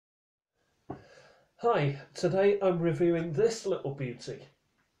Hi, today I'm reviewing this little beauty.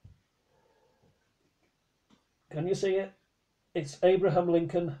 Can you see it? It's Abraham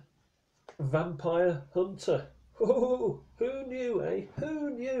Lincoln, Vampire Hunter. Oh, who knew, eh?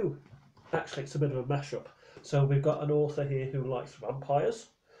 Who knew? Actually, it's a bit of a mashup. So we've got an author here who likes vampires,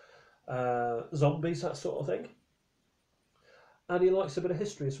 zombies, that sort of thing. And he likes a bit of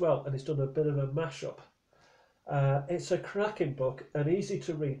history as well, and he's done a bit of a mashup. It's a cracking book, an easy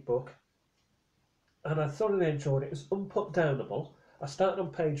to read book, and I thoroughly enjoyed it. It was unputdownable. I started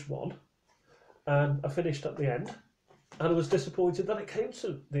on page 1 and I finished at the end, and I was disappointed that it came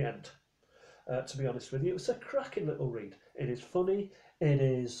to the end. To be honest with you, it's a cracking little read. It is funny, it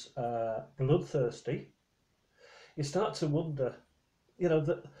is bloodthirsty. You start to wonder,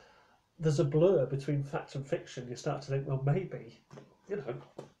 that there's a blur between fact and fiction. You start to think, well, maybe, you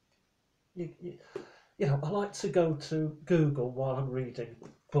know, I like to go to Google while I'm reading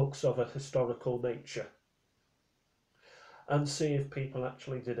books of a historical nature and see if people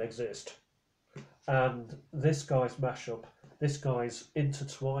actually did exist. And this guy's mashup, this guy's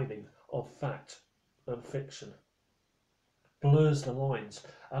intertwining of fact and fiction blurs the lines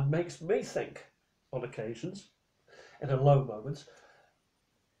and makes me think on occasions, in a low moment,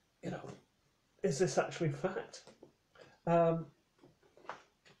 is this actually fact? But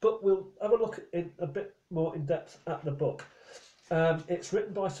we'll have a look in a bit more in depth at the book. It's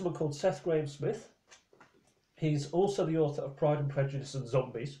written by someone called Seth Grahame-Smith. He's also the author of Pride and Prejudice and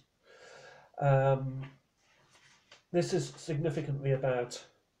Zombies. This is significantly about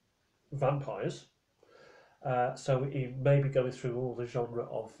vampires. So he may be going through all the genre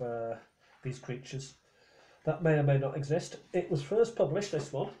of these creatures that may or may not exist. It was first published,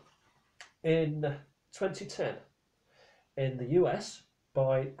 this one, in 2010 in the US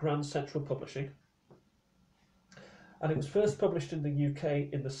by Grand Central Publishing, and it was first published in the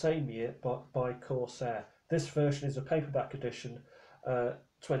UK in the same year by Corsair. This version is a paperback edition,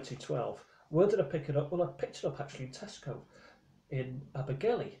 2012. Where did I pick it up? Well, I picked it up actually in Tesco in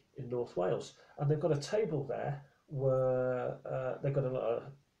Abergele in North Wales, and they've got a table there where they've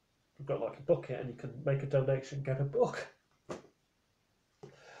got like a bucket, and you can make a donation, get a book.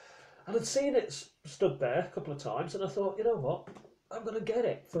 And I'd seen it stood there a couple of times, and I thought, you know what, I'm going to get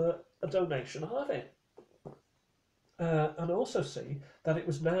it for a donation. I'll have it. And I also see that it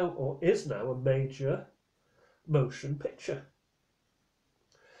was now, or is now, a major motion picture.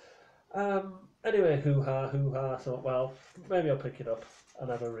 Anyway, hoo-ha, hoo-ha, I thought, well, maybe I'll pick it up and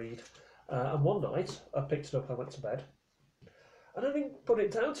have a read. And one night, I picked it up, I went to bed. And I didn't put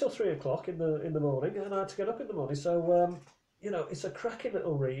it down till 3 o'clock in the morning, and I had to get up in the morning. So, it's a cracking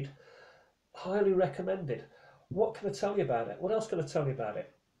little read. Highly recommended. What can I tell you about it? What else can I tell you about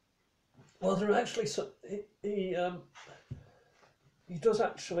it? Well, there are actually he does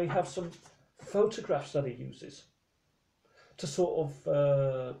actually have some photographs that he uses to sort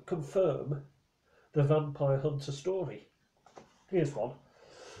of confirm the vampire hunter story. Here's one.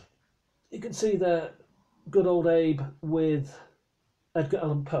 You can see there, good old Abe with Edgar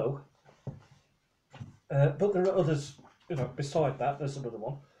Allan Poe. But there are others, beside that, there's another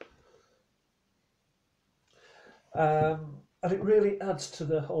one. And it really adds to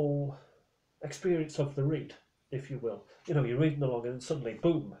the whole experience of the read, if you will. You're reading along and suddenly,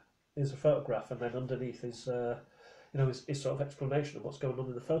 boom, there's a photograph, and then underneath is, his sort of explanation of what's going on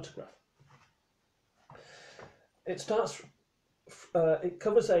in the photograph. It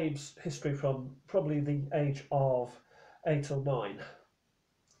covers Abe's history from probably the age of 8 or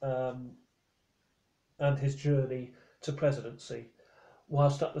 9, and his journey to presidency,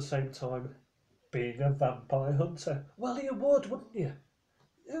 whilst at the same time being a vampire hunter. Well, you would, wouldn't you?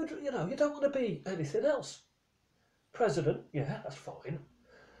 You don't want to be anything else. President, yeah, that's fine.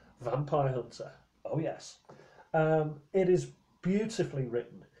 Vampire hunter, oh yes. It is beautifully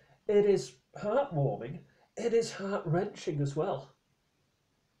written. It is heartwarming. It is heart-wrenching as well.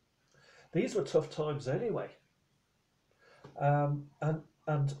 These were tough times anyway. And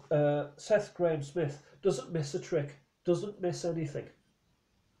Seth Grahame-Smith doesn't miss a trick, doesn't miss anything.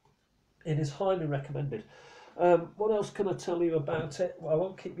 It is highly recommended. What else can I tell you about it? Well, I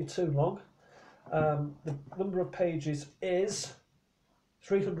won't keep you too long. The number of pages is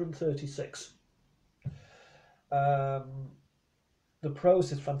 336. The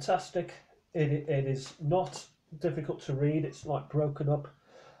prose is fantastic. It is not difficult to read. It's like broken up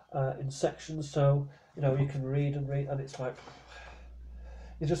in sections, so you can read, and it's like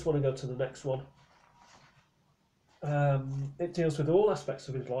you just want to go to the next one. It deals with all aspects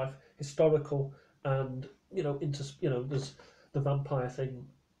of his life, historical and there's the vampire thing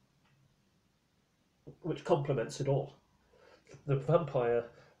which complements it all. The vampire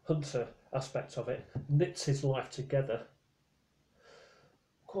hunter aspect of it knits his life together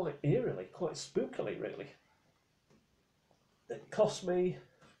quite eerily, quite spookily, really. It cost me,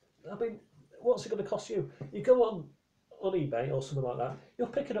 I mean, what's it going to cost you? You go on eBay or something like that, you'll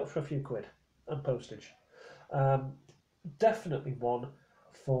pick it up for a few quid and postage. Definitely one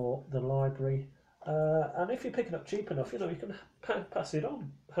for the library. And if you pick it up cheap enough, you know, you can pass it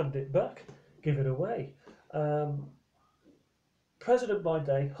on, hand it back, give it away. President by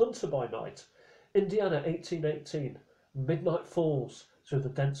day, hunter by night. Indiana, 1818. Midnight falls through the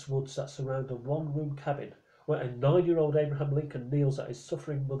dense woods that surround a one-room cabin where a 9-year-old Abraham Lincoln kneels at his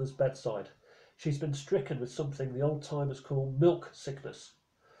suffering mother's bedside. She's been stricken with something the old-timers call milk sickness.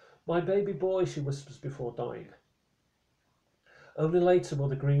 "My baby boy," she whispers before dying. Only later will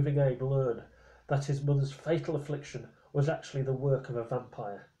the grieving Abe learn that his mother's fatal affliction was actually the work of a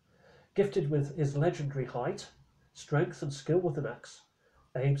vampire. Gifted with his legendary height, strength and skill with an axe,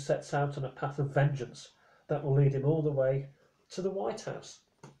 Abe sets out on a path of vengeance that will lead him all the way to the White House.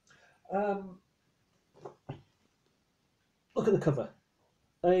 Look at the cover.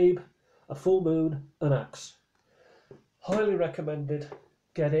 Abe, a full moon, an axe. Highly recommended.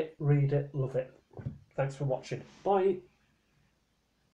 Get it, read it, love it. Thanks for watching. Bye.